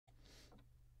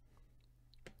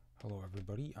Hello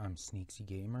everybody, I'm Sneaksy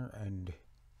Gamer, and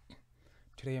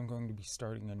today I'm going to be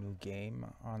starting a new game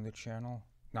on the channel.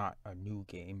 Not a new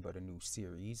game, but a new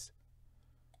series.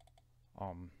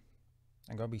 I'm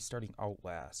going to be starting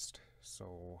Outlast,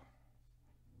 so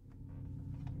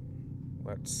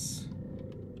let's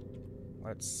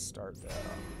start that up.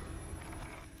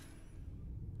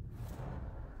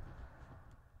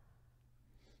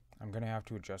 I'm going to have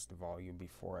to adjust the volume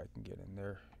before I can get in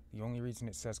there. The only reason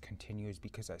it says continue is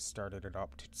because I started it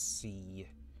up to see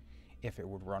if it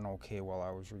would run okay while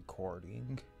I was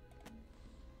recording.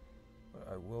 But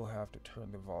I will have to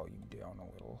turn the volume down a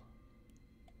little.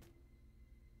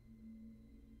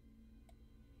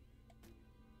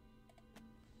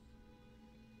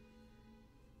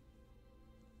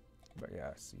 But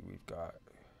yeah, see, we've got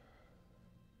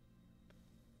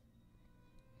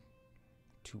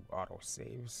 2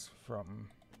 autosaves from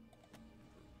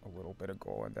a little bit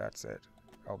ago, and that's it.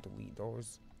 I'll delete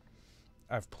those.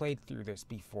 I've played through this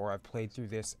before. I've played through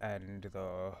this and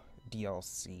the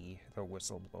DLC, the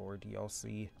Whistleblower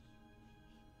DLC.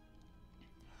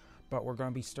 But we're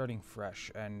going to be starting fresh,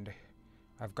 and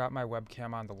I've got my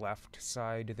webcam on the left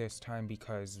side this time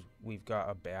because we've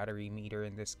got a battery meter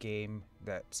in this game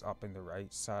that's up in the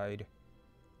right side.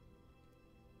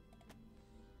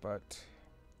 But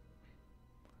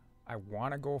I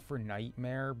want to go for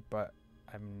Nightmare, but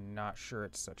I'm not sure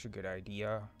it's such a good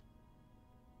idea.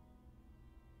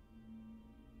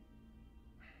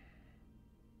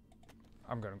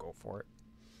 I'm gonna go for it.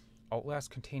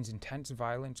 Outlast contains intense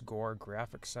violence, gore,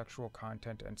 graphic sexual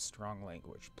content, and strong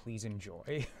language. Please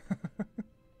enjoy.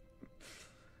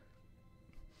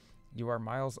 You are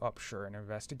Miles Upshur, an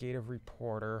investigative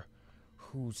reporter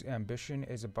whose ambition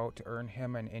is about to earn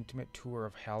him an intimate tour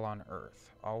of hell on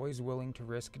Earth. Always willing to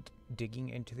risk digging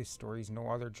into the stories no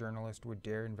other journalist would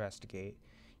dare investigate,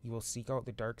 you will seek out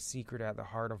the dark secret at the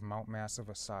heart of Mount Massive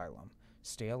Asylum.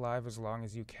 Stay alive as long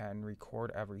as you can,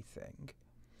 record everything.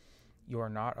 You are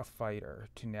not a fighter.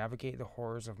 To navigate the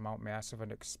horrors of Mount Massive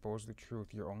and expose the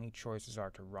truth, your only choices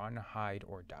are to run, hide,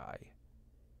 or die.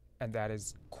 And that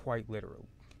is quite literal.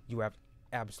 You have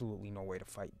absolutely no way to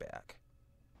fight back.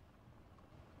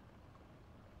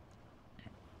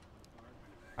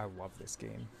 I love this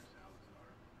game.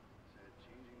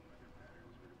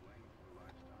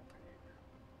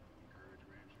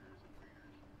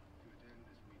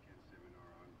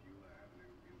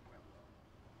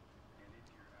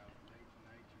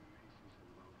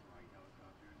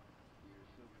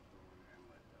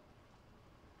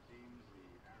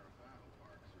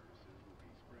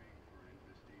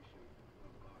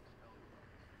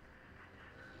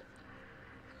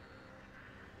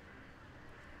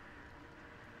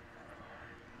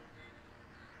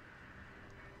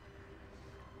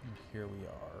 And here we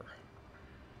are.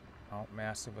 Mount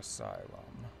Massive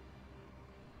Asylum.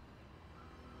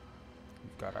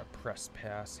 We've got our press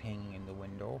pass hanging in the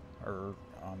window, or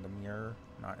on the mirror,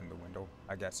 not in the window,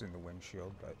 I guess in the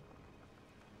windshield, but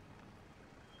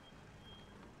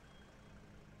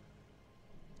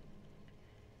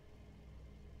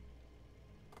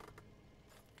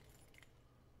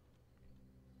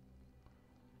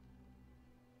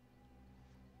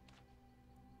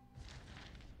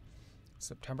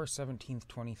September 17th,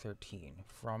 2013,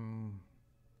 from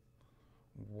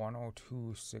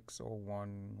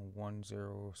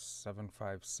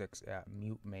 102-601-10756 at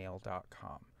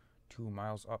mutemail.com to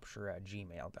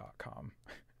milesupshur@gmail.com.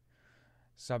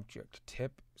 Subject,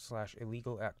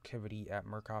 tip/illegal activity at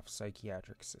Murkoff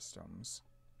Psychiatric Systems.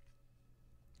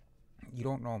 You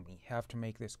don't know me. Have to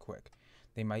make this quick.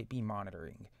 They might be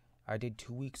monitoring. I did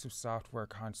 2 weeks of software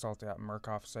consult at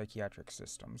Murkoff Psychiatric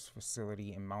Systems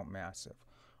facility in Mount Massive.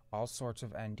 All sorts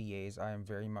of NDAs I am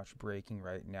very much breaking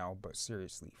right now, but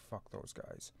seriously, fuck those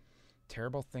guys.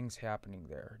 Terrible things happening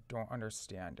there. Don't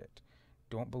understand it.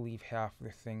 Don't believe half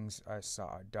the things I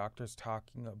saw. Doctors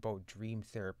talking about dream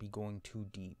therapy going too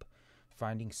deep.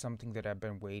 Finding something that had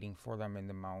been waiting for them in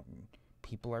the mountain.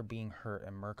 People are being hurt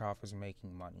and Murkoff is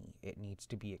making money. It needs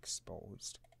to be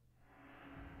exposed.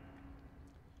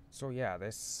 So yeah,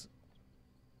 this...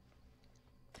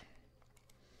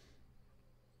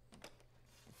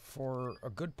 For a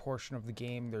good portion of the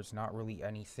game, there's not really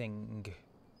anything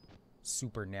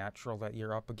supernatural that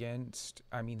you're up against.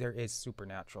 I mean, there is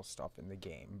supernatural stuff in the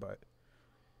game, but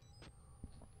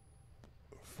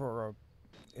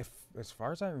as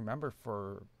far as I remember,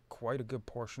 for quite a good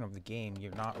portion of the game,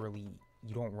 you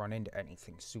don't run into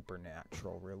anything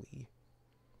supernatural, really.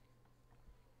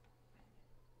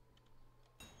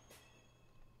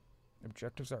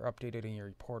 Objectives are updated in your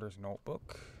reporter's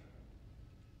notebook,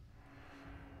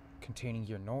 containing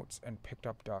your notes and picked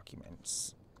up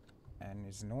documents. N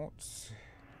is notes.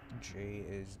 J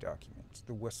is documents.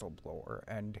 The whistleblower.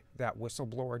 And that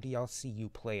whistleblower DLC you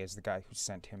play as the guy who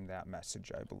sent him that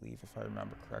message, I believe, if I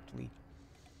remember correctly.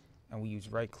 And we use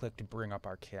right click to bring up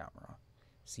our camera.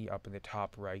 See up in the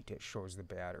top right it shows the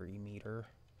battery meter.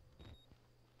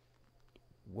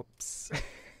 Whoops.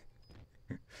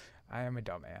 I am a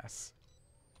dumbass.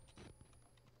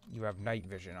 You have night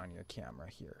vision on your camera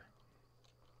here.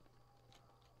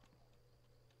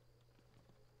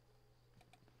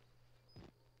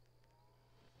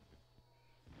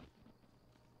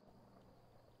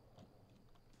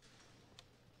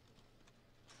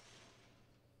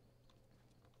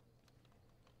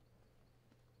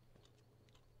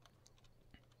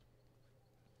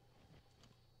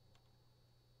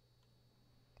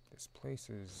 This place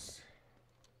is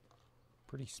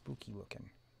pretty spooky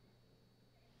looking.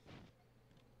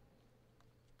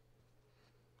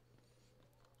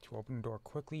 To open the door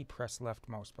quickly, press left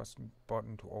mouse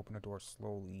button. To open a door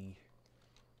slowly,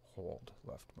 hold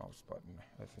left mouse button,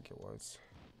 I think it was.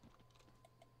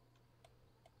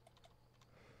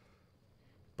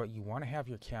 But you want to have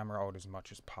your camera out as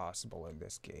much as possible in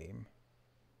this game.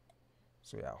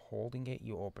 So yeah, holding it,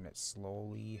 you open it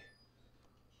slowly.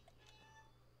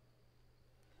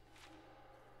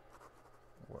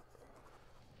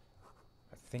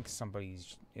 I think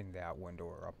somebody's in that window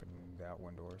or up in that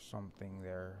window or something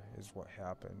there is what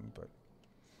happened, but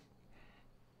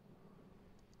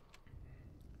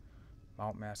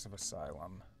Mount Massive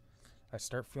Asylum. I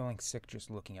start feeling sick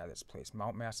just looking at this place.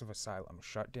 Mount Massive Asylum,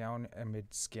 shut down amid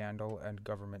scandal and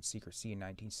government secrecy in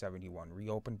 1971,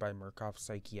 reopened by Murkoff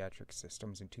Psychiatric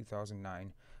Systems in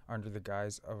 2009 under the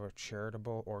guise of a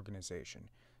charitable organization.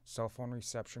 Cell phone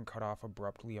reception cut off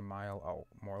abruptly a mile out,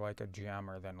 more like a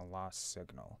jammer than a lost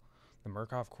signal. The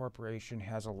Murkoff Corporation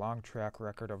has a long track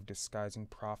record of disguising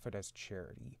profit as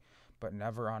charity, but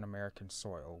never on American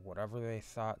soil. Whatever they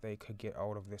thought they could get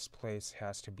out of this place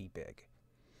has to be big.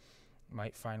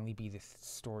 Might finally be the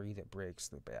story that breaks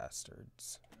the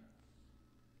bastards.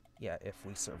 Yeah, if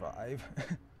we survive.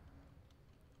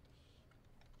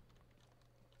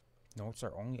 Notes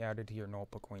are only added to your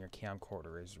notebook when your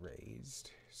camcorder is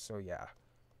raised. So yeah,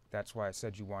 that's why I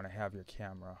said you want to have your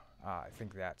camera. I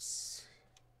think that's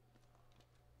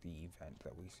the event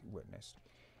that we witnessed.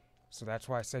 So that's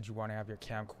why I said you want to have your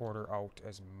camcorder out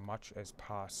as much as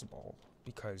possible,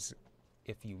 because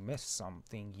if you miss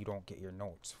something, you don't get your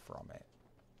notes from it.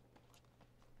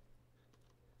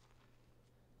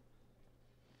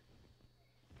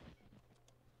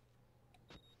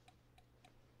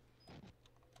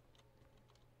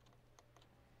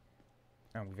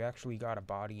 And we've actually got a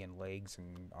body and legs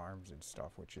and arms and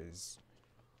stuff, which is...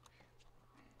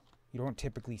 you don't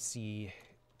typically see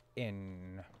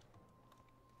in...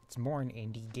 it's more in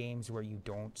indie games where you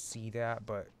don't see that,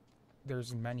 but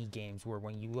there's many games where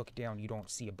when you look down, you don't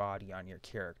see a body on your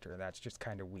character. That's just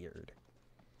kind of weird.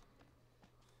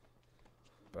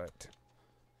 But...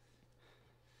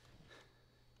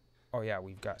 oh yeah,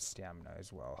 we've got stamina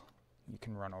as well. You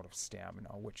can run out of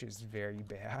stamina, which is very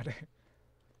bad.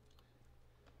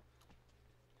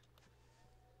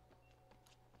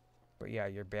 But yeah,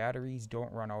 your batteries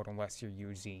don't run out unless you're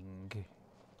using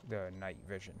the night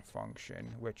vision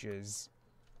function, which is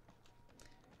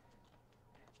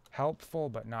helpful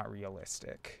but not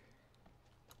realistic.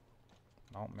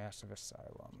 Mount Massive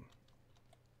Asylum.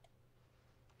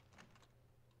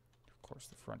 Of course,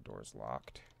 the front door is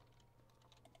locked.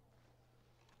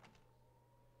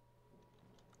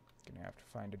 Gonna have to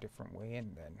find a different way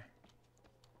in then.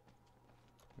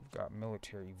 We've got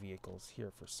military vehicles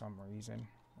here for some reason.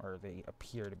 Or they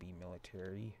appear to be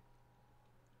military.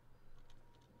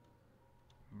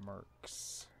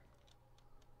 Mercs.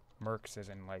 Mercs as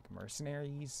in like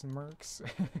mercenaries mercs.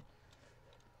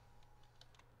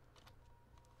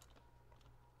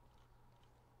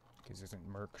 Because isn't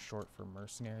merc short for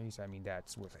mercenaries? I mean,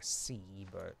 that's with a C,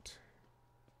 but...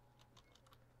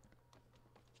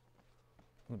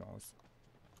 who knows?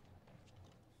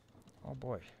 Oh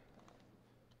boy.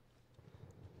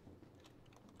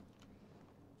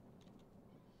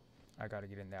 I gotta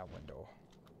get in that window.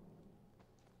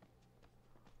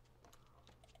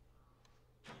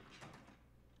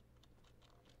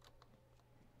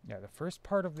 Yeah, the first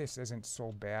part of this isn't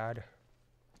so bad.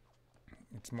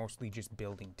 It's mostly just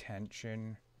building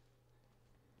tension.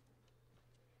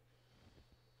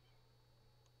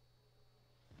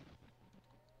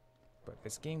 But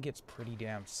this game gets pretty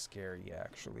damn scary,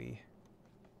 actually.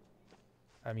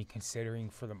 I mean,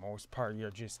 considering for the most part, you're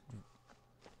just...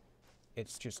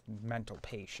 it's just mental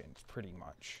patience, pretty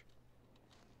much.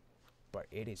 But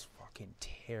it is fucking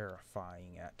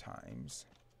terrifying at times.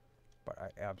 but I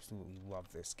absolutely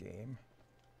love this game.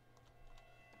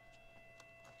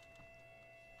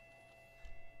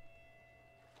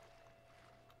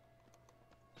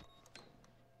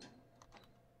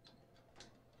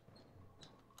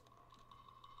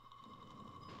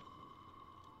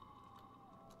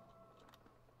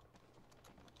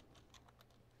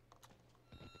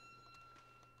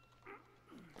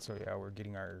 So yeah, we're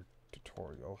getting our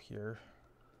tutorial here,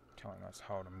 telling us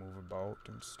how to move about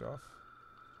and stuff.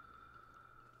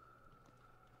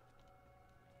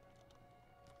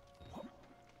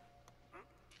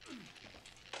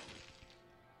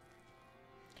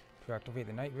 To activate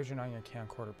the night vision on your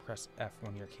camcorder, press F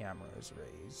when your camera is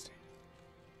raised.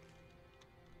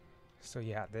 So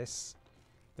yeah, there's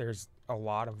a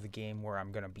lot of the game where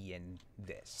I'm gonna be in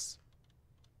this,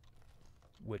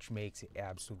 which makes it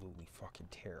absolutely fucking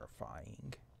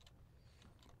terrifying.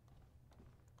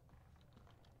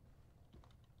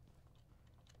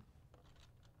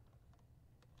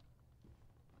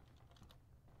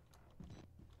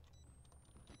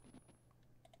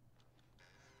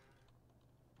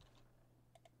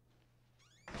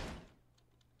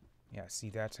 Yeah, see,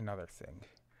 that's another thing.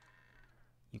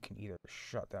 You can either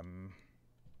shut them...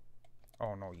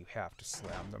 Oh no, you have to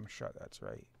slam them shut, that's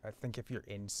right. I think if you're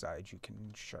inside, you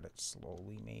can shut it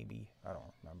slowly, maybe. I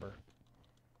don't remember.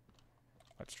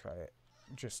 Let's try it.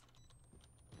 Just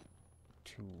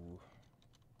to...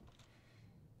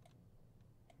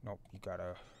 Nope,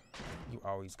 you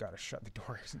always gotta shut the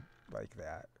doors like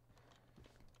that.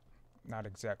 Not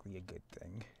exactly a good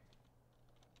thing.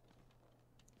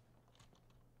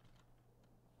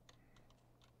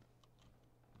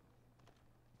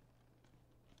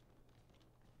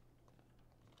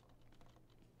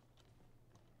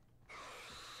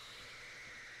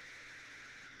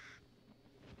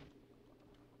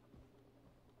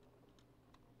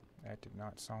 That did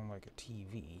not sound like a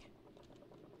TV.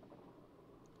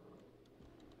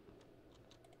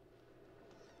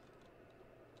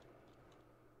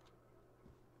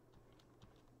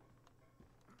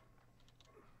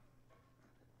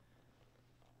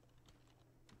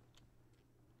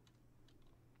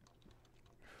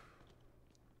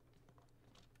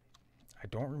 I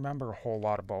don't remember a whole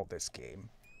lot about this game.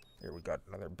 Here, we got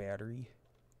another battery.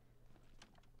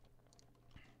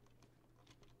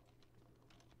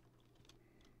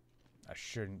 I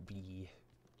shouldn't be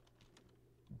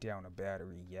down a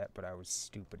battery yet, but I was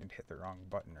stupid and hit the wrong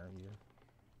button earlier.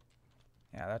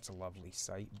 Yeah, that's a lovely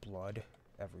sight. Blood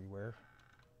everywhere.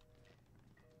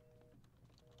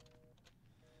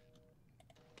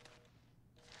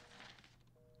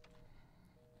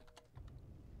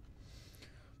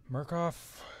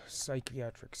 Murkoff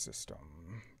Psychiatric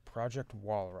System. Project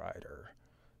Walrider.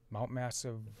 Mount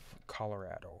Massive,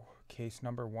 Colorado. Case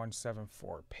number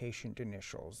 174. Patient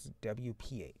initials.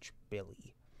 WPH.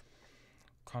 Billy.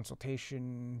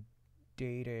 Consultation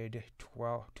dated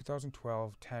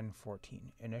 2012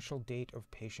 10/14. Initial date of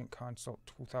patient consult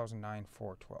 2009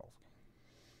 4/12.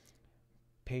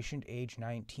 Patient age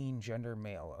 19, gender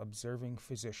male. Observing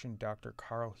physician Dr.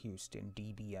 Carl Houston,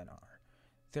 DBNR.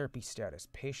 Therapy status.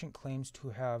 Patient claims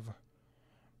to have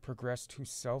progressed to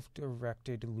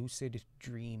self-directed lucid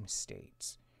dream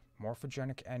states.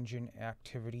 Morphogenic engine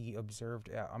activity observed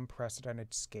at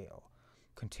unprecedented scale.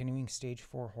 Continuing stage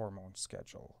 4 hormone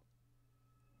schedule.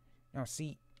 Now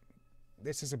see,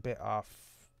 this is a bit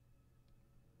off,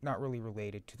 not really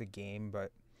related to the game,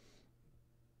 but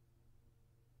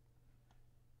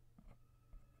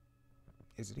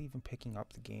is it even picking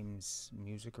up the game's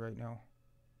music right now?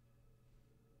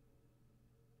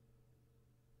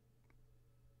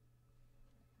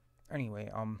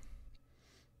 Anyway,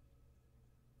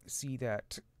 see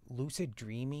that lucid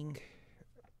dreaming,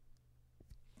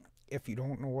 if you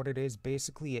don't know what it is,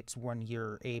 basically it's when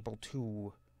a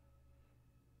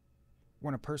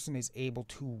person is able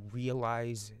to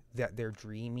realize that they're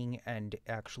dreaming and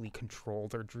actually control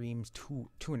their dreams to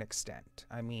an extent.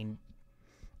 I mean,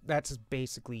 that's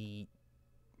basically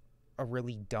a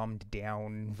really dumbed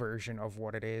down version of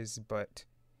what it is, but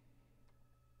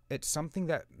it's something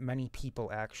that many people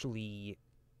actually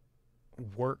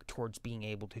work towards being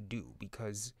able to do,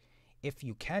 because if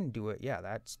you can do it, yeah,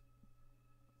 that's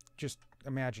just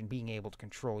imagine being able to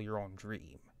control your own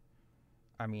dream.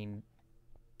 I mean,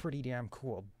 pretty damn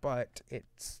cool, but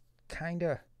it's kind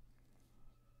of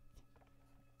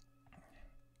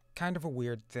a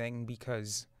weird thing,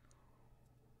 because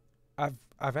I've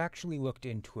actually looked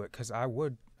into it, because I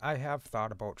have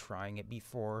thought about trying it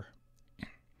before,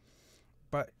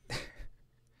 but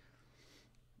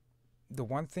the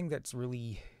one thing that's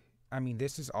really, I mean,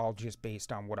 this is all just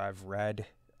based on what I've read.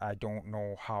 I don't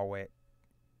know how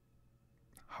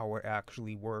how it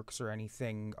actually works or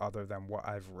anything other than what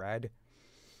I've read.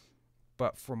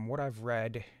 But from what I've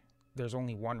read, there's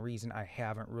only one reason I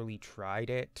haven't really tried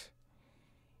it,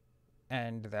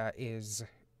 and that is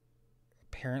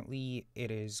apparently it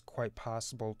is quite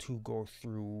possible to go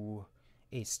through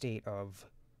a state of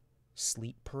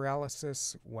sleep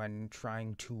paralysis when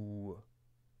trying to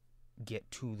get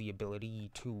to the ability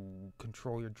to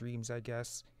control your dreams, I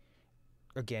guess.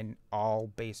 Again, all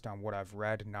based on what I've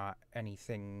read, not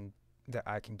anything that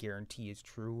I can guarantee is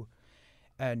true.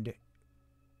 And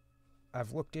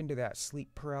I've looked into that sleep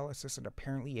paralysis, and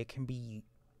apparently it can be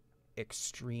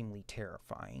extremely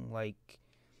terrifying. Like,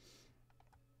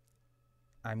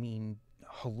 I mean,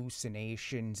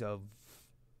 hallucinations of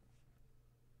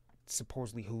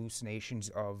supposedly hallucinations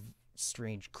of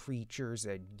strange creatures,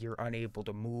 and you're unable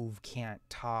to move, can't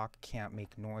talk, can't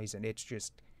make noise, and it's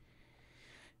just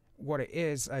what it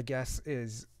is, I guess,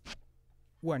 is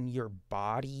when your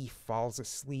body falls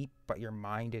asleep but your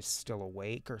mind is still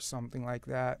awake or something like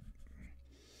that.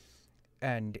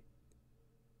 And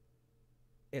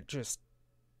it just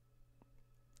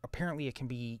apparently it can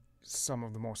be some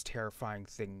of the most terrifying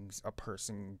things a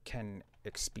person can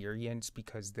experience,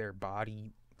 because their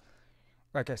body,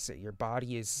 like I say, your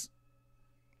body is,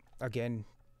 again,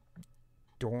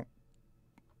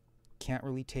 can't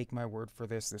really take my word for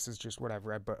this. This is just what I've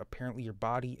read, but apparently your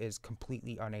body is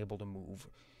completely unable to move.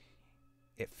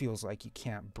 It feels like you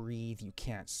can't breathe, you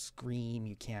can't scream,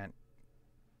 you can't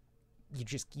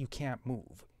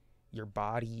move. Your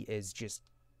body is just,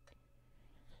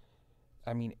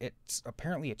 I mean, it's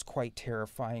quite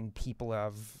terrifying.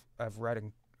 I've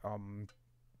read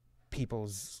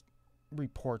people's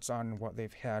reports on what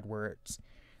they've had where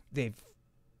they've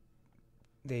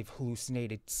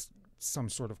hallucinated some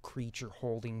sort of creature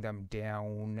holding them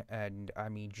down, and I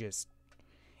mean, just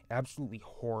absolutely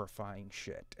horrifying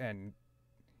shit. And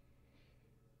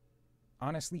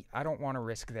honestly, I don't want to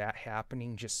risk that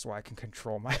happening just so I can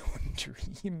control my own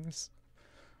dreams.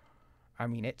 I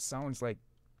mean, it sounds like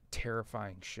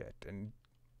terrifying shit,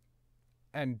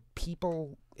 and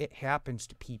people, it happens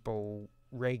to people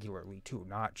regularly too,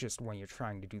 not just when you're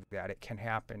trying to do that. It can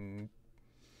happen.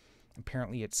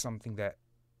 Apparently it's something that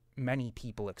many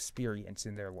people experience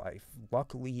in their life.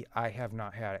 Luckily, I have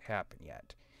not had it happen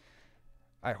yet.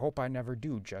 I hope I never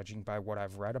do, judging by what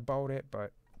I've read about it,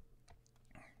 but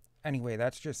anyway,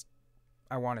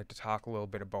 I wanted to talk a little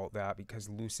bit about that, because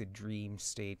lucid dream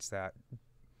states that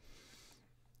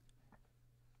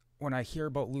when I hear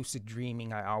about lucid dreaming,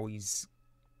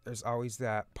 there's always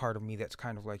that part of me that's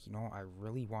kind of like, I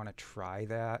really want to try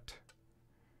that.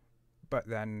 But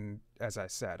then, as I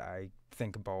said, I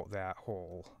think about that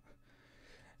whole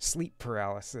sleep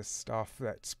paralysis stuff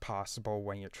that's possible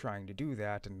when you're trying to do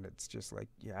that, and it's just like,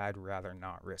 yeah, I'd rather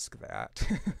not risk that.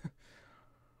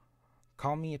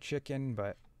 Call me a chicken,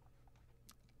 but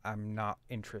I'm not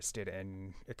interested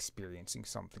in experiencing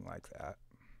something like that.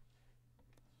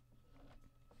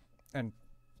 And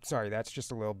sorry, that's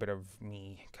just a little bit of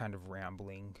me kind of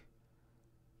rambling.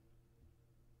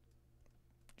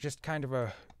 Just kind of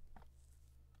a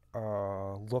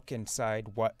look inside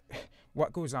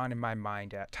what goes on in my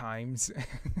mind at times.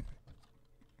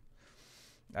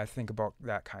 I think about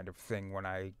that kind of thing when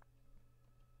I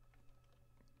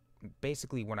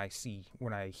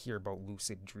hear about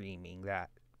lucid dreaming.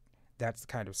 That's the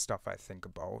kind of stuff I think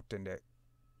about, and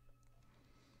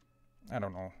I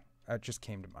don't know, it just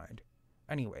came to mind.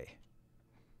 Anyway,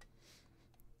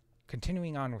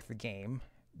 continuing on with the game,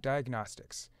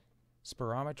 diagnostics.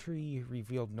 Spirometry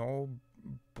revealed no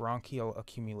bronchial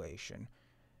accumulation.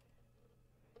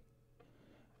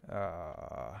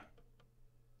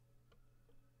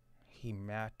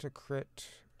 Hematocrit,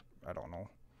 I don't know.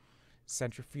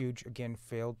 Centrifuge again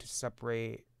failed to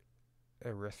separate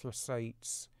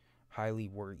erythrocytes. Highly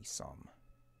worrisome.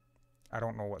 I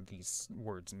don't know what these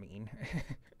words mean.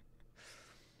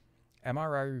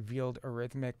 MRI revealed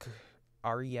arrhythmic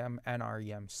REM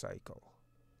NREM cycle.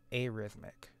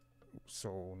 Arrhythmic.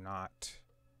 So not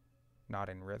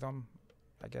in rhythm,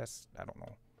 I guess. I don't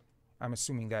know. I'm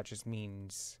assuming that just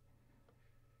means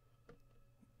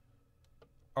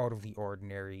out of the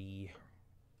ordinary.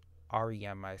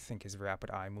 REM, I think, is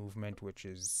rapid eye movement, which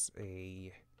is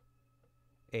a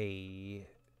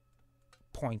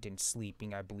point in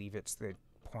sleeping. I believe it's the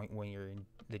point when you're in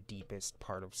the deepest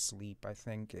part of sleep, I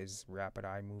think, is rapid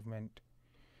eye movement.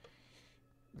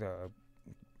 The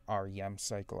REM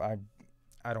cycle.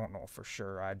 I don't know for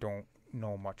sure. I don't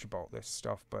know much about this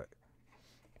stuff, but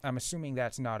I'm assuming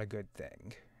that's not a good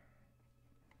thing.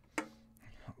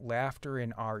 Laughter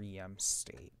in REM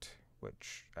state,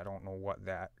 which I don't know what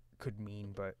that could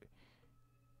mean, but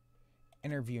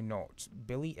Interview notes.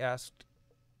 Billy asked...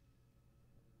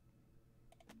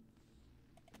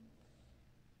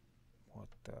 What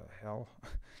the hell?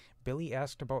 Billy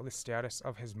asked about the status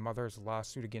of his mother's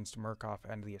lawsuit against Murkoff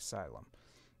and the asylum.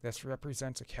 This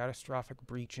represents a catastrophic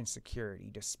breach in security,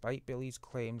 despite Billy's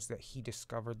claims that he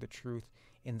discovered the truth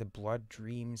in the blood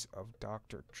dreams of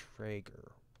Dr.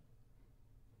 Traeger.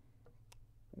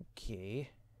 Okay.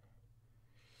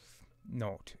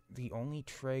 Note, the only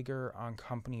Traeger on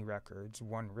company records,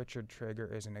 one Richard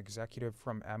Traeger, is an executive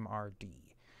from MRD.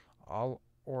 All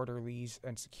orderlies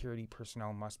and security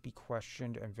personnel must be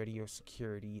questioned and video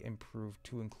security improved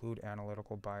to include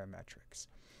analytical biometrics.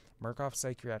 Murkoff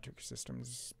Psychiatric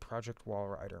Systems, Project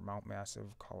Walrider, Mount Massive,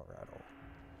 Colorado.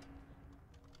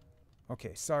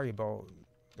 Okay, sorry about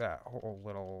that whole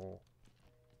little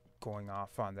going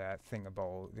off on that thing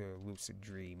about the lucid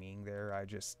dreaming there. I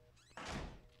just...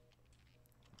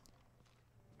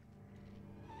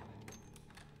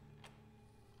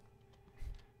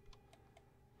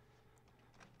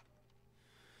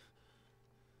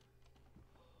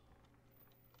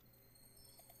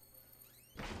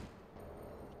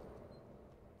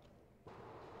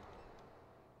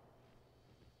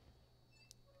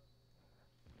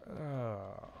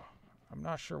 I'm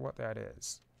not sure what that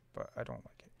is, but I don't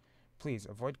like it. Please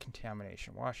avoid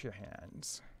contamination. Wash your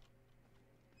hands.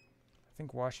 I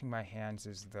think washing my hands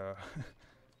is the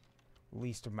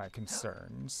least of my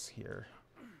concerns here.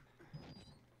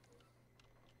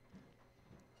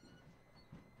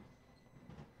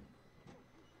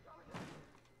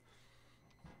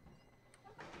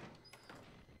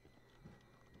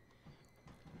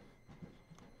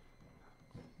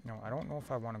 No, I don't know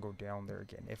if I want to go down there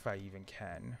again, if I even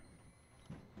can.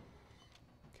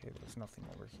 Okay, there's nothing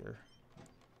over here.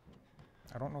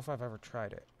 I don't know if I've ever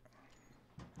tried it.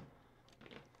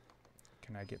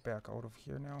 Can I get back out of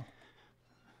here now?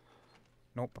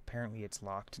 Nope, apparently it's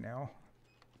locked now.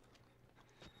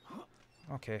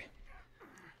 Okay.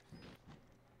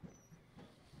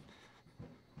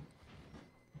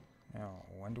 Now,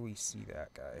 when do we see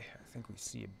that guy? I think we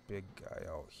see a big guy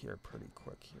out here pretty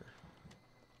quick here.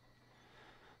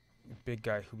 A big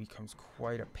guy who becomes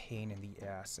quite a pain in the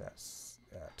ass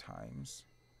at times.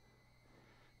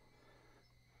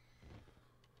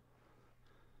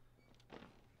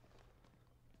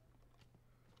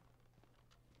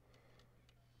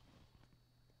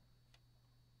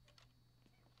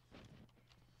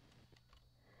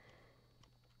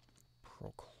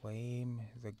 Proclaim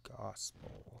the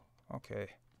gospel. Okay.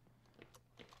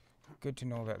 Good to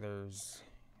know that there's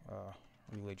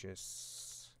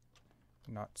religious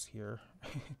nuts here.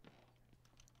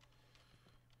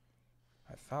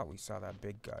 I thought we saw that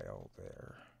big guy out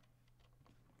there.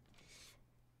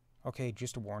 Okay,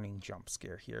 just a warning jump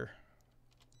scare here.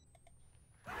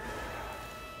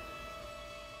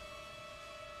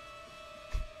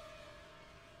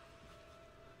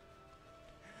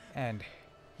 And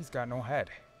he's got no head.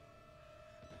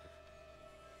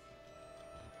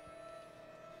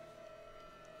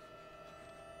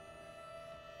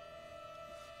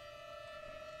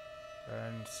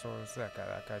 And so is that guy.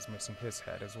 That guy's missing his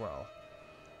head as well.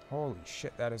 Holy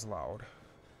shit, that is loud.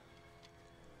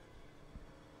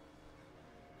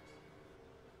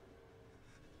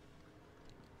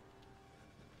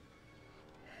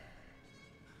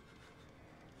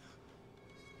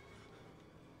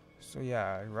 So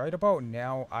yeah, right about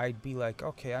now, I'd be like,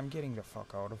 okay, I'm getting the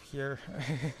fuck out of here.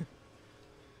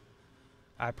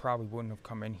 I probably wouldn't have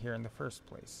come in here in the first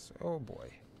place. Oh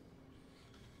boy.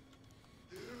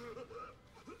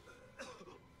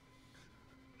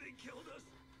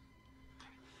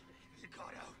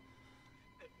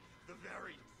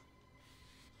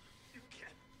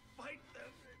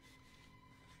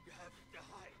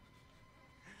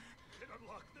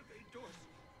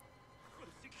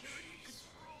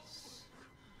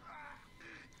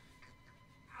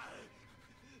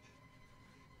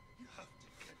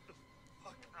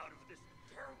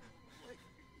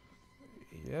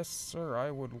 Yes, sir,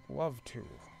 I would love to.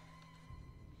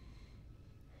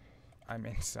 I'm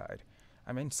inside.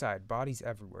 I'm inside. Bodies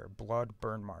everywhere. Blood,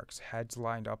 burn marks. Heads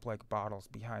lined up like bottles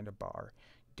behind a bar.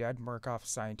 Dead Murkoff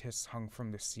scientists hung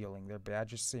from the ceiling. Their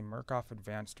badges say Murkoff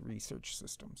Advanced Research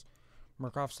Systems.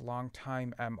 Murkoff's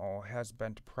longtime MO has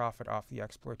been to profit off the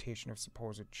exploitation of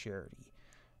supposed charity.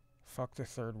 Fuck the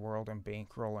third world and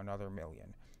bankroll another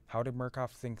million. How did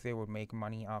Murkoff think they would make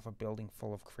money off a building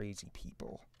full of crazy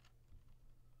people?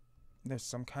 There's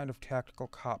some kind of tactical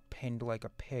cop pinned like a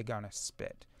pig on a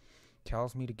spit.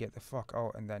 Tells me to get the fuck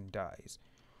out and then dies.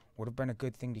 Would have been a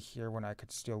good thing to hear when I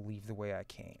could still leave the way I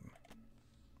came.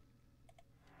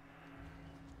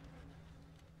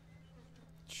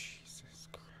 Jesus.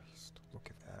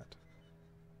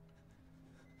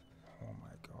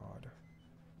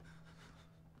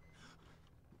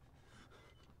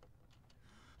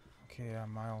 Okay,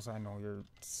 Miles, I know you're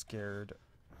scared.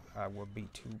 I would be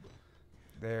too.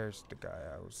 There's the guy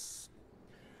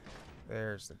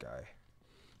There's the guy.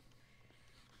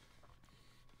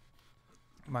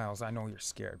 Miles, I know you're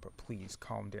scared, but please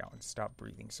calm down and stop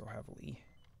breathing so heavily.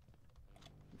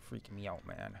 You're freaking me out,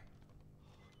 man.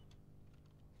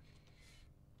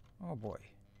 Oh boy.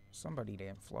 Somebody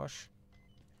didn't flush.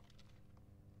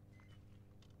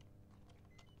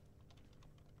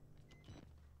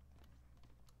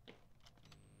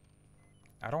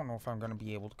 I don't know if I'm going to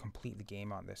be able to complete the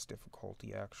game on this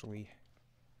difficulty, actually.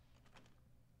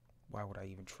 Why would I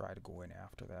even try to go in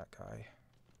after that guy?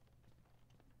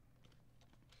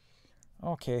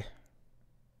 Okay.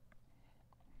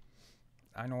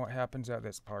 I know what happens at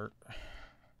this part.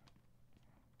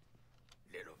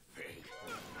 Little pig.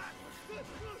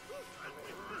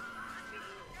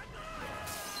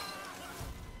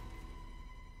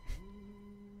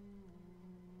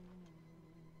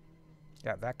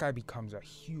 Yeah, that guy becomes a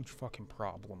huge fucking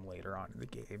problem later on in the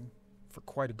game. For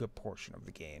quite a good portion of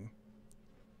the game.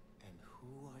 And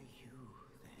who are you,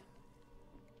 then?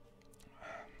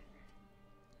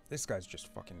 This guy's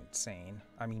just fucking insane.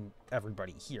 I mean,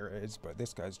 everybody here is, but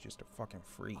this guy's just a fucking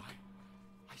freak.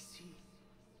 I see.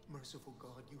 Merciful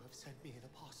God, you have sent me an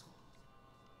apostle.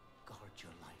 Guard your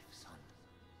life, son.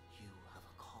 You have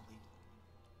a calling.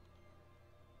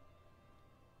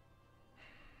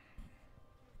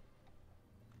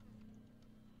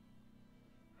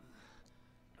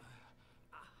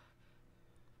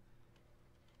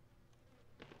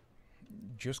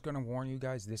 Just gonna warn you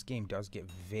guys, this game does get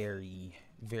very,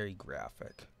 very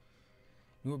graphic.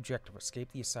 New objective,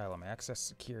 escape the asylum, access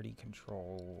security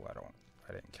control.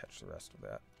 I didn't catch the rest of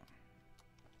that.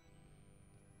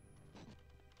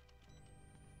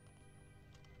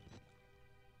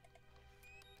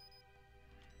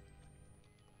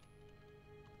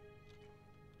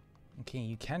 Okay,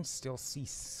 you can still see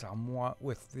somewhat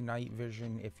with the night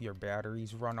vision if your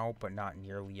batteries run out, but not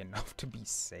nearly enough to be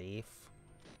safe.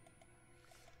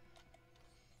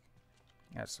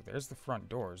 Yeah, so there's the front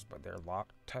doors, but they're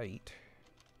locked tight.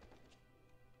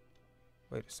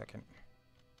 Wait a second.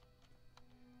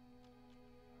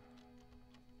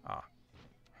 Ah.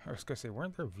 I was gonna say,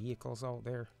 weren't there vehicles out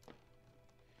there?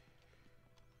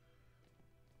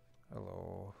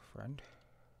 Hello, friend.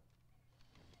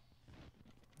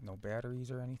 No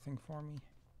batteries or anything for me?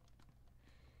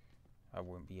 I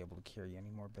wouldn't be able to carry any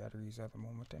more batteries at the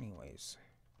moment anyways.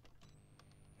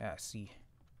 Yeah, see.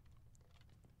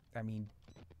 I mean,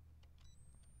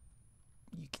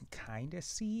 you can kind of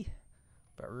see,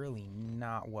 but really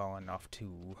not well enough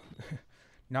to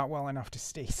not well enough to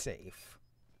stay safe.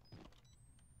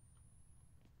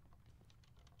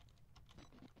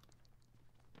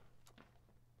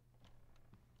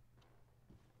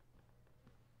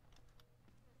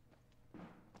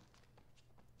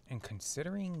 And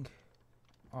considering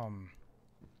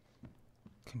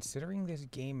this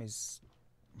game is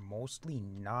mostly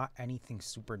not anything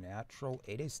supernatural,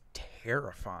 it is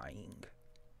terrifying.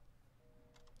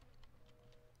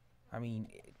 I mean,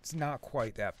 it's not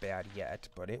quite that bad yet,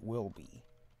 but it will be.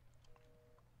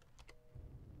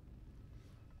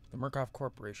 The Murkoff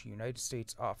Corporation, United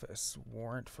States Office,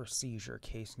 warrant for seizure,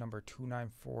 case number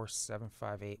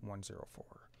 294758104.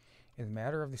 In the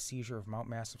matter of the seizure of Mount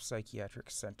Massive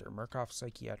Psychiatric Center, Murkoff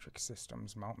Psychiatric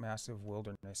Systems, Mount Massive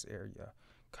Wilderness Area,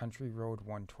 Country Road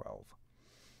 112.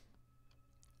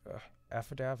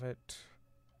 Affidavit,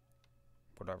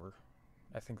 whatever.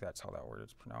 I think that's how that word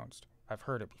is pronounced. I've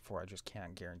heard it before, I just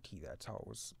can't guarantee that's how it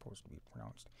was supposed to be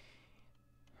pronounced.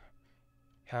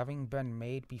 Having been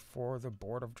made before the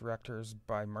board of directors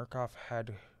by Murkoff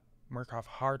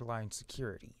Hardline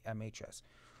Security, MHS,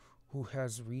 who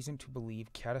has reason to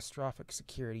believe catastrophic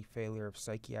security failure of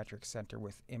psychiatric center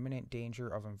with imminent danger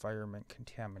of environment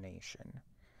contamination.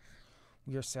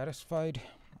 We are satisfied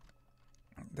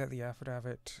that the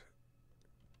affidavit,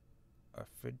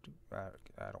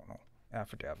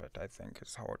 affidavit, I think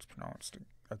is how it's pronounced.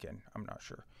 Again, I'm not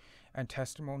sure. And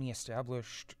testimony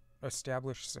established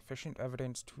sufficient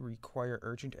evidence to require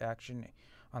urgent action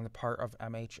on the part of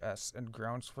MHS and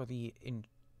grounds for the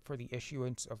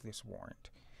issuance of this warrant.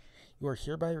 You are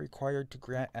hereby required to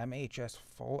grant MHS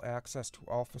full access to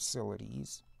all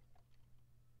facilities.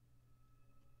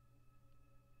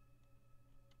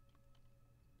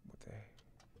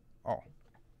 Oh,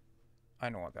 I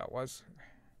know what that was.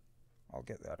 I'll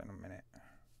get that in a minute.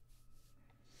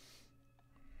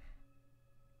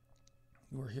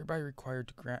 You are hereby required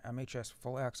to grant MHS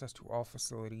full access to all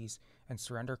facilities and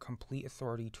surrender complete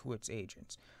authority to its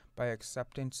agents. By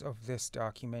acceptance of this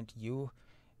document, you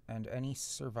and any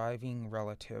surviving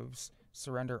relatives,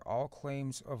 surrender all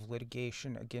claims of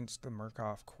litigation against the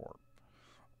Murkoff Corp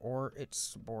or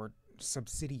its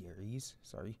subsidiaries,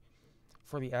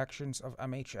 for the actions of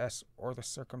MHS or the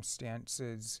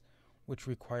circumstances which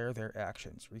require their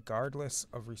actions, regardless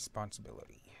of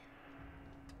responsibility.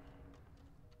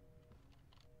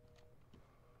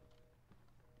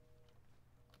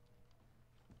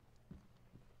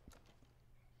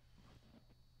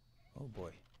 Oh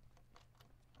boy.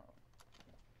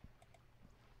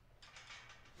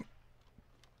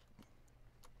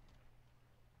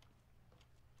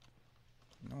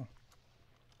 No.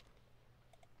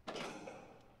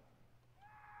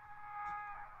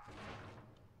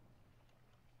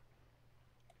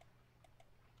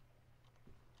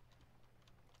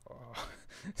 Oh,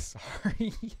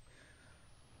 sorry.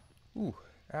 Ooh,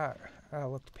 that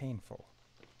looked painful.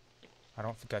 I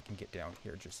don't think I can get down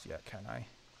here just yet, can I?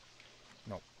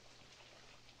 Nope.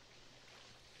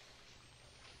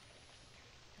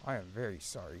 I am very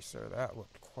sorry, sir. That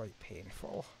looked quite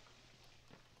painful.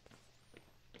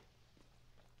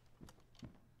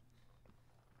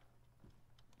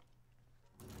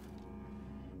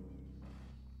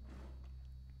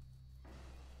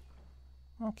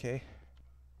 Okay.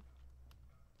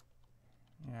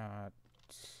 Yeah,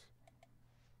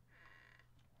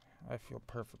 I feel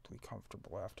perfectly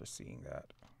comfortable after seeing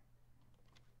that.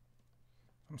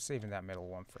 I'm saving that middle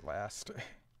one for last.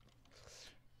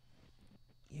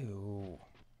 Ew.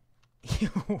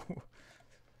 Ew.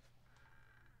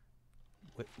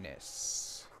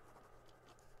 Witness.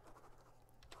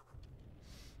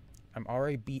 I'm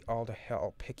already beat all to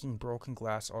hell, picking broken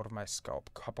glass out of my scalp,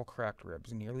 couple cracked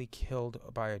ribs, nearly killed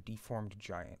by a deformed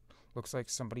giant. Looks like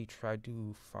somebody tried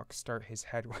to start his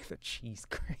head with a cheese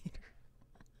grater.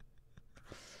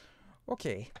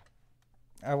 Okay.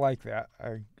 I like that.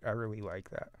 I really like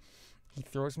that. He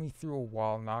throws me through a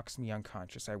wall, knocks me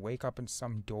unconscious. I wake up in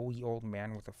some doughy old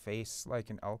man with a face like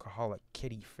an alcoholic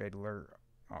kitty fiddler.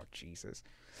 Oh, Jesus.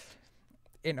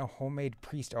 In a homemade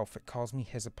priest outfit, calls me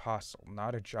his apostle.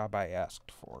 Not a job I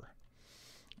asked for.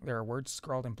 There are words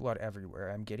scrawled in blood everywhere.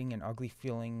 I'm getting an ugly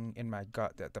feeling in my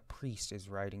gut that the priest is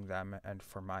writing them and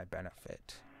for my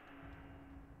benefit.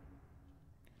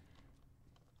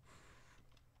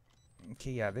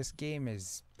 Okay, yeah, this game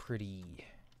is pretty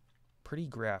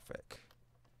graphic.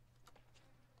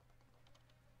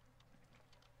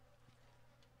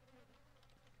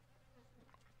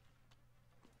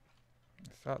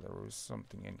 I thought there was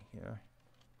something in here.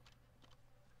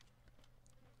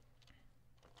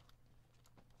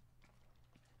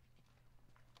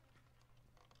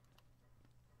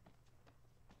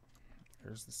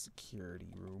 There's the security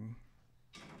room.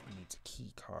 It needs a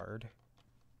key card.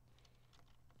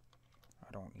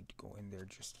 I don't need to go in there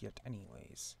just yet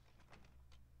anyways.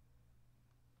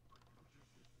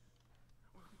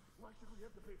 Why should we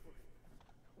have to pay for it?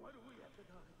 Why do we have to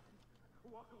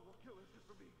die? Walker will kill us just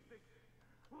for being sick.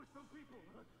 We're some people.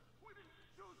 We didn't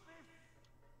choose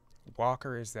this.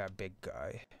 Walker is that big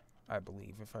guy, I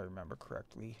believe, if I remember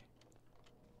correctly.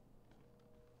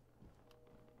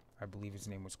 I believe his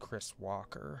name was Chris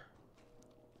Walker.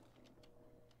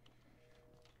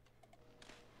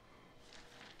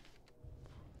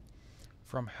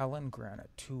 From Helen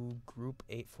Granite to Group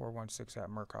 8416 at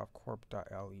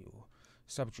murkoffcorp.lu.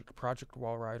 Subject: Project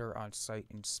Wallrider on site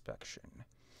inspection.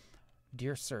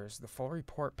 Dear Sirs, the full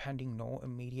report pending no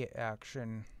immediate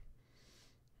action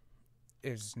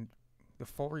is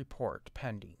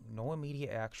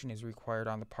required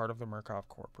on the part of the Murkoff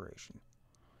Corporation.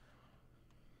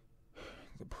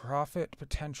 The profit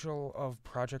potential of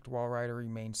Project Wallrider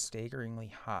remains staggeringly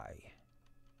high.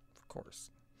 Of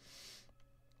course.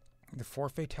 The 4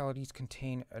 fatalities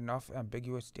contain enough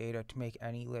ambiguous data to make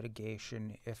any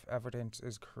litigation, if evidence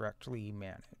is correctly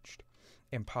managed,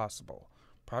 impossible.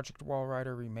 Project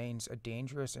Wallrider remains a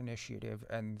dangerous initiative,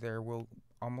 and there will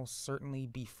almost certainly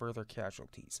be further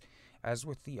casualties. As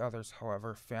with the others,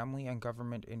 however, family and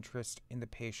government interest in the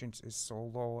patients is so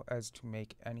low as to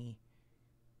make any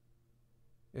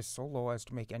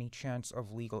chance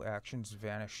of legal actions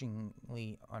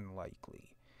vanishingly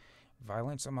unlikely.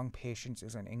 Violence among patients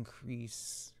is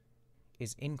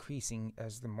increasing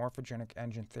as the morphogenic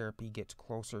engine therapy gets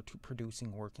closer to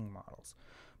producing working models,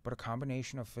 but a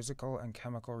combination of physical and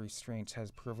chemical restraints has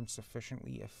proven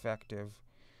sufficiently effective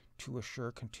to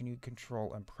assure continued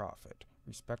control and profit.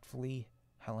 Respectfully,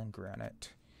 Helen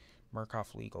Granite,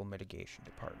 Murkoff Legal Mitigation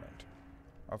Department.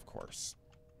 Of course.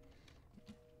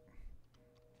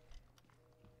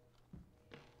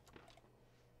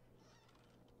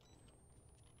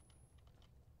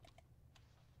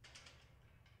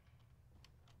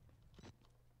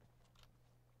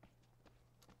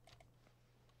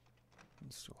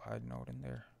 still hiding out in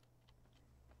there?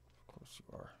 Of course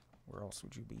you are. Where else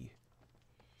would you be?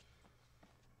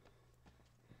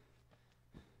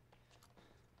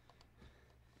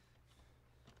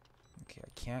 Okay, I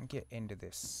can't get into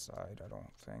this side, I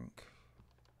don't think.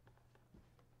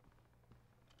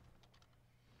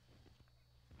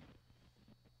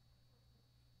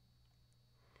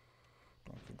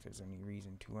 Don't think there's any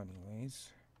reason to anyways.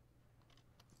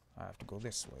 I have to go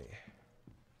this way.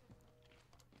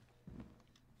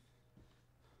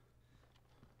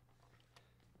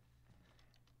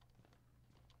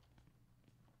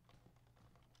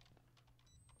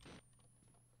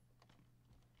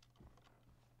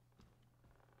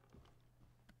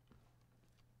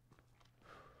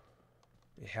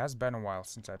 It has been a while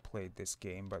since I played this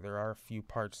game, but there are a few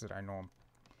parts that I know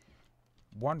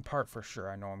one part for sure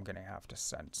I know I'm gonna have to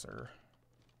censor.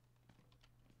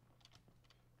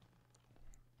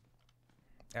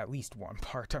 At least one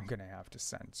part I'm gonna have to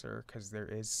censor, because there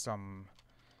is some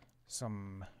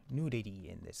nudity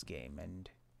in this game, and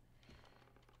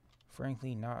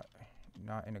frankly not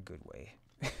in a good way.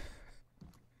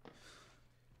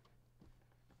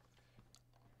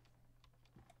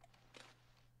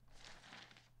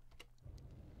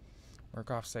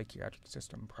 Murkoff Psychiatric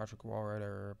System, Project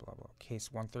Wallrider, blah blah.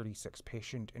 Case 136,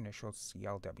 patient initials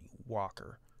CLW,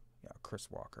 Walker. Yeah,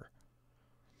 Chris Walker.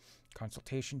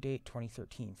 Consultation date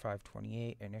 2013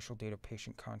 5/28. Initial date of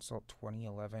patient consult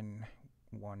 2011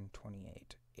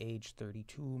 1/28. Age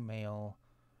 32, male.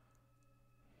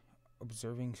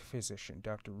 Observing physician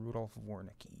Dr. Rudolph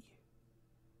Wernicke.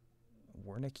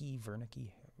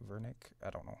 Vernick? I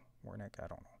don't know. Wernick? I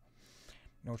don't know.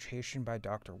 Notation by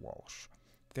Dr. Walsh.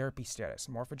 Therapy status.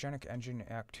 Morphogenic engine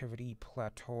activity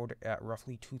plateaued at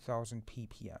roughly 2000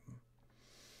 ppm.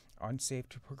 Unsafe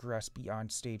to progress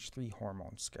beyond stage 3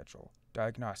 hormone schedule.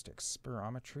 Diagnostics.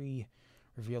 Spirometry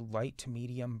revealed light to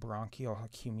medium bronchial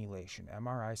accumulation.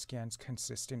 MRI scans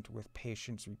consistent with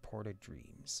patient's reported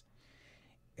dreams.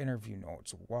 Interview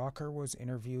notes. Walker was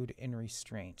interviewed in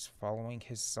restraints following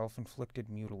his self-inflicted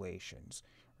mutilations.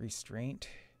 Restraint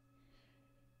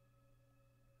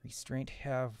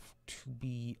have to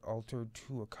be altered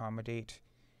to accommodate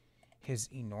his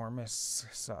enormous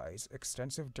size.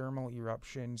 Extensive dermal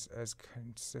eruptions as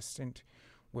consistent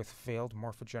with failed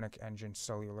morphogenic engine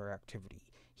cellular activity.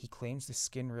 He claims the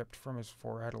skin ripped from his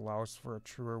forehead allows for a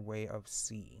truer way of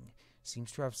seeing.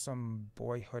 Seems to have some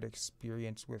boyhood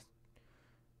experience with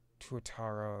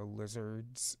tuatara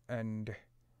lizards and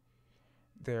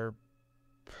their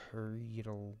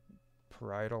parietal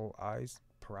eyes.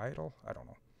 Parietal? I don't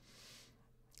know.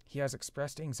 He has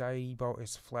expressed anxiety about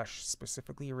his flesh,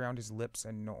 specifically around his lips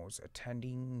and nose.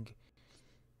 Attending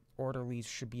orderlies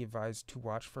should be advised to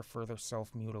watch for further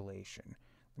self-mutilation.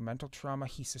 The mental trauma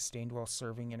he sustained while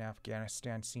serving in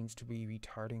Afghanistan seems to be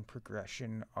retarding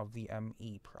progression of the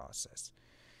ME process.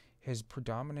 His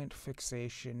predominant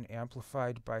fixation,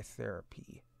 amplified by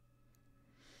therapy,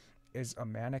 is a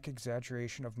manic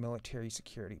exaggeration of military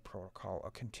security protocol.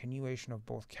 A continuation of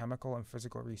both chemical and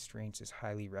physical restraints is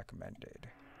highly recommended.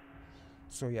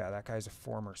 So yeah, that guy's a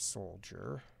former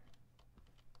soldier,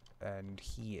 and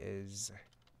he is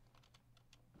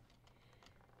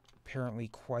apparently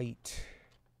quite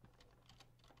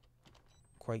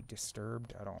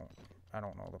disturbed. I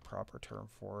don't know the proper term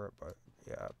for it, but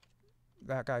yeah,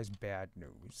 that guy's bad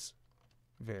news.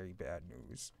 Very bad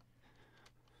news.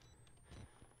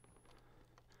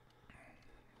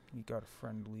 You got a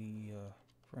friendly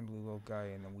little guy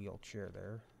in the wheelchair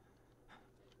there.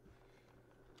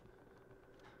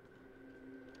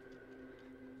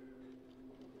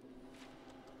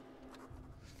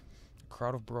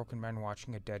 Crowd of broken men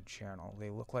watching a dead channel. They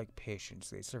look like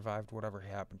patients. They survived whatever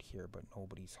happened here, but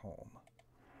nobody's home.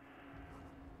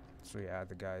 So yeah,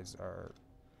 the guys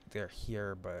they're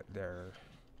here, but their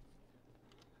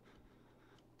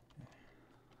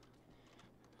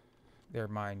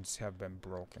minds have been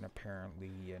broken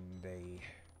apparently, and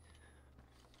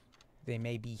they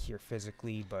may be here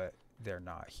physically, but they're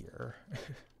not here.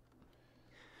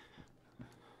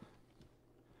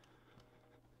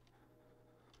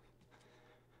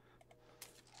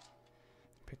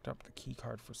 Picked up the key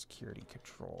card for security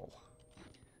control.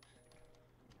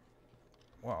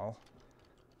 Well,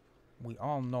 we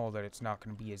all know that it's not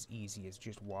going to be as easy as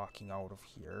just walking out of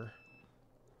here.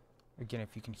 Again,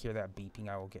 if you can hear that beeping,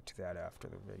 I will get to that after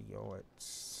the video.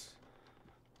 It's...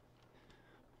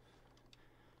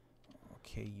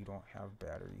 Okay, you don't have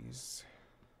batteries.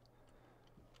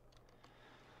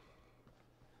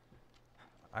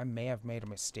 I may have made a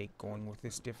mistake going with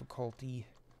this difficulty.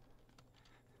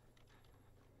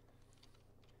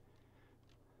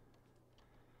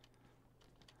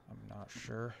 I'm Not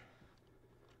sure.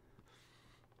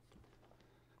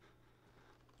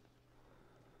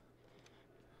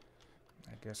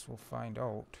 I guess we'll find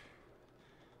out.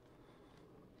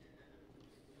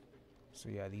 So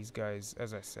yeah, these guys,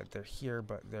 as I said, they're here,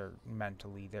 but they're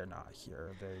mentally, they're not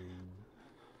here.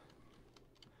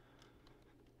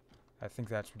 I think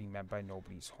that's what he meant by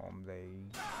nobody's home.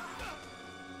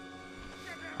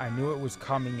 I knew it was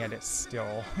coming and it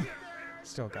still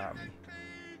got me.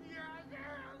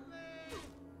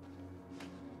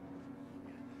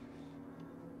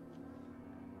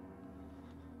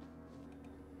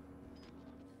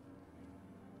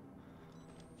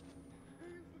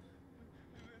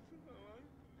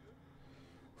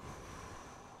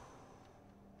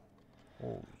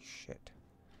 Holy shit.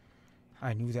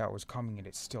 I knew that was coming and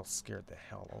it still scared the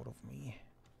hell out of me.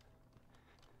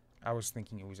 I was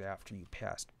thinking it was after you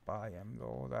passed by him,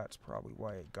 though. That's probably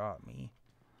why it got me.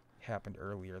 Happened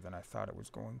earlier than I thought it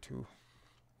was going to.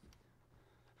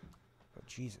 But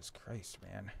Jesus Christ,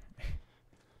 man.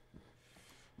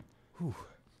 Whew.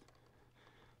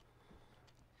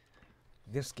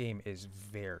 This game is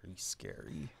very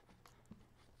scary.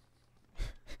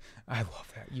 I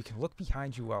love that. You can look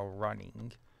behind you while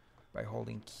running by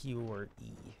holding Q or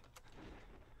E.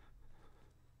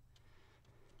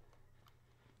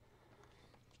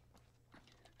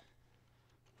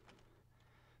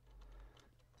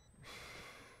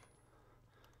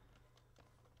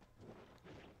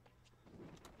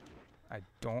 I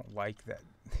don't like that.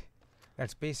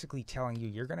 That's basically telling you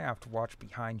you're gonna have to watch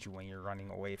behind you when you're running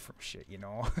away from shit, you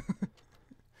know?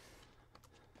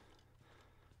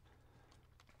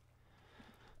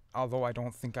 Although I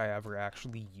don't think I ever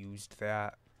actually used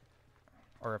that.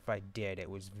 Or if I did, it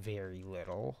was very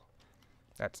little.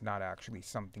 That's not actually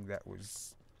something that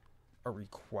was a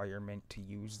requirement to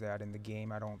use that in the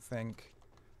game, I don't think.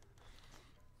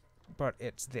 But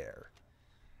it's there.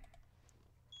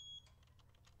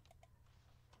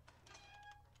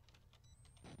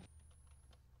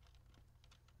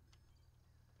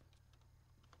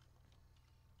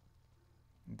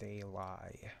 They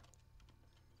lie.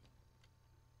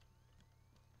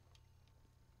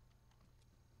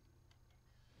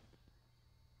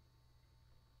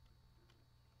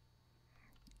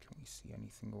 Can we see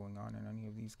anything going on in any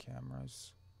of these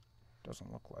cameras?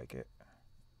 Doesn't look like it.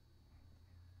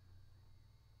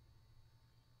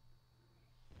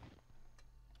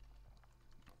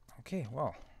 Okay,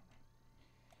 well.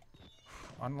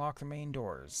 Unlock the main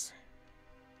doors.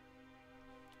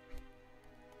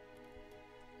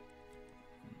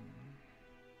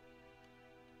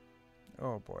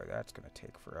 Oh boy, that's gonna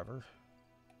take forever.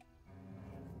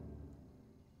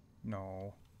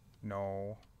 No,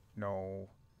 no, no,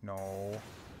 no.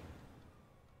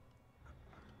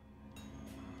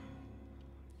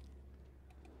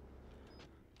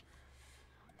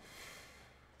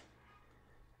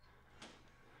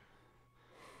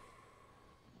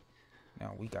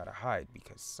 Now we gotta hide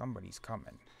because somebody's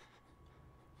coming.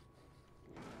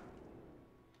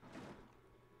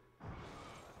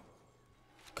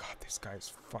 God, this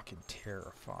guy's fucking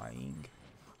terrifying.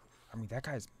 I mean, that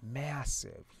guy's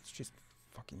massive. He's just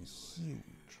fucking huge.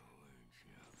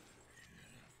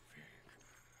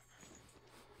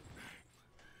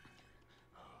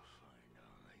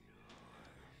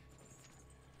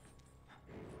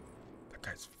 That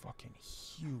guy's fucking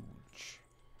huge.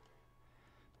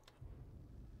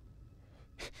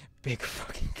 Big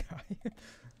fucking guy.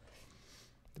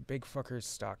 The big fucker is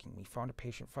stalking me. Found a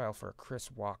patient file for a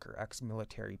Chris Walker,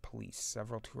 ex-military police.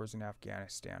 Several tours in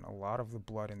Afghanistan. A lot of the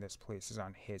blood in this place is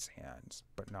on his hands,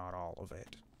 but not all of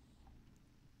it.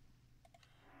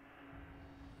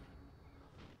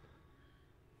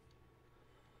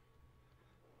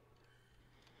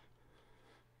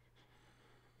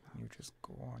 You just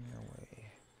go on your way.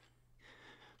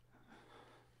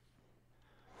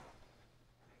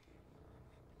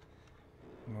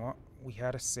 You know what? We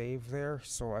had a save there,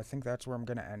 so I think that's where I'm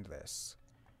gonna end this.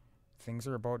 Things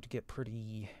are about to get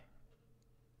pretty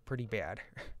bad.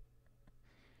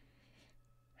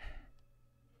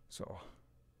 So,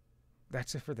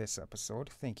 that's it for this episode.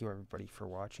 Thank you everybody for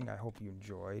watching. I hope you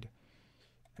enjoyed.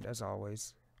 And as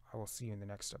always, I will see you in the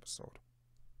next episode.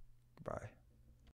 Goodbye.